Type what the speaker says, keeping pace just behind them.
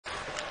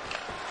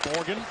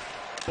Morgan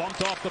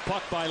bumped off the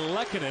puck by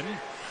Lehkonen.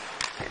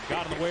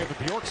 Got in the way of a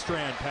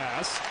Bjorkstrand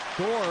pass.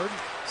 Gord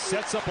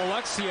sets up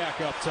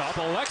Oleksiak up top.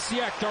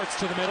 Oleksiak darts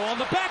to the middle on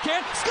the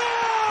backhand.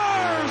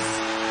 Scores!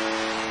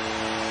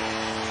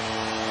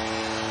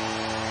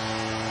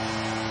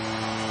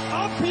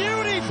 A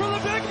beauty for the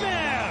big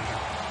man.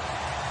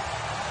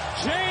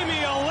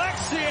 Jamie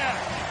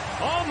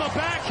Oleksiak on the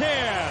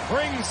backhand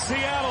brings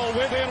Seattle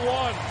within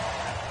one.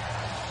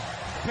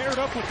 Paired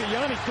up with the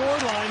Yanni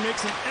Gord line,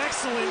 makes an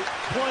excellent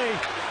play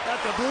at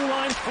the blue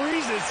line,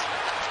 freezes.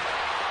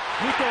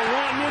 Mikko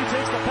Rantanen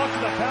takes the puck to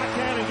the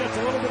backhand and gets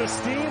a little bit of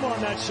steam on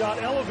that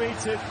shot,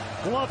 elevates it,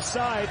 glove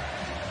side.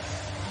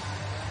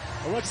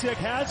 Oleksiak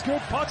has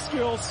good puck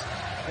skills,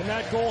 and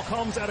that goal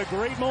comes at a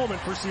great moment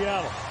for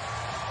Seattle.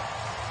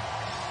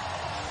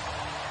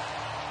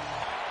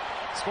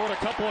 Scored a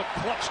couple of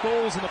clutch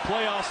goals in the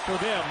playoffs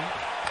for them.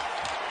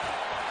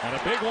 And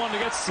a big one to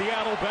get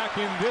Seattle back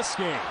in this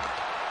game.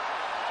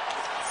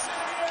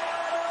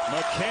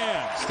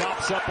 McCann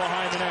stops up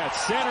behind the net.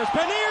 Centers.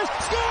 Beniers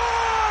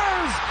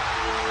scores!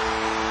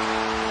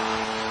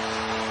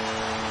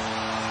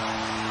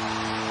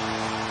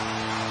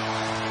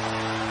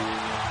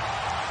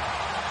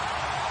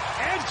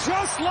 And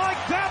just like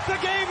that, the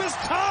game is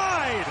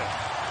tied.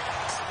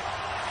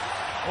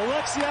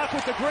 Oleksiak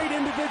with a great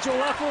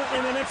individual effort,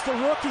 and then it's the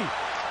rookie.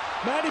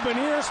 Matty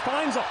Beniers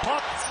finds a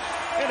puck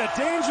in a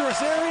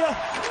dangerous area.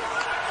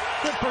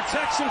 Good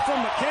protection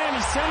from McCann.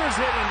 He centers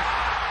it, and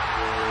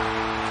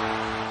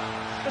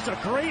it's a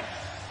great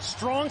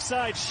strong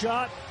side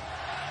shot.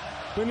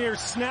 Beniers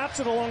snaps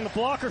it along the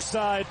blocker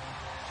side.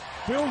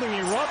 Building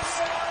erupts.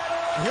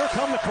 And here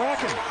come the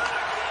Kraken.